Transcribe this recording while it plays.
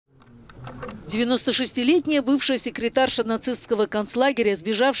96-летняя бывшая секретарша нацистского концлагеря,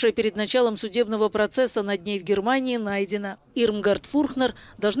 сбежавшая перед началом судебного процесса над ней в Германии, найдена. Ирмгард Фурхнер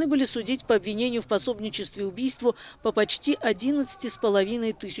должны были судить по обвинению в пособничестве убийству по почти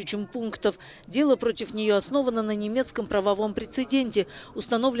 11,5 тысячам пунктов. Дело против нее основано на немецком правовом прецеденте,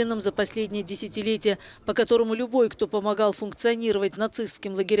 установленном за последние десятилетия, по которому любой, кто помогал функционировать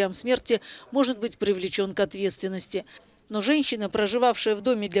нацистским лагерям смерти, может быть привлечен к ответственности. Но женщина, проживавшая в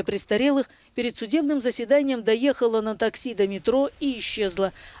доме для престарелых, перед судебным заседанием доехала на такси до метро и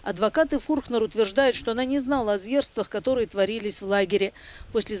исчезла. Адвокаты Фурхнер утверждают, что она не знала о зверствах, которые творились в лагере.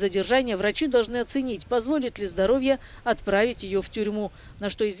 После задержания врачи должны оценить, позволит ли здоровье отправить ее в тюрьму. На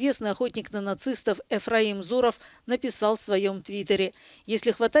что известный охотник на нацистов Ефраим Зуров написал в своем твиттере: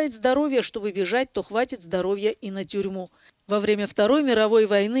 «Если хватает здоровья, чтобы бежать, то хватит здоровья и на тюрьму». Во время Второй мировой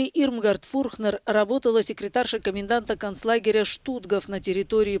войны Ирмгард Фурхнер работала секретаршей коменданта концлагеря Штутгоф на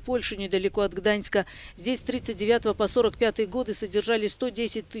территории Польши, недалеко от Гданьска. Здесь с 1939 по 1945 годы содержали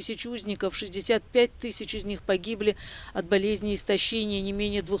 110 тысяч узников, 65 тысяч из них погибли от болезни и истощения, не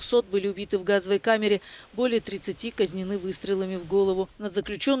менее 200 были убиты в газовой камере, более 30 казнены выстрелами в голову. Над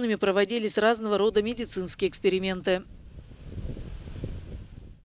заключенными проводились разного рода медицинские эксперименты.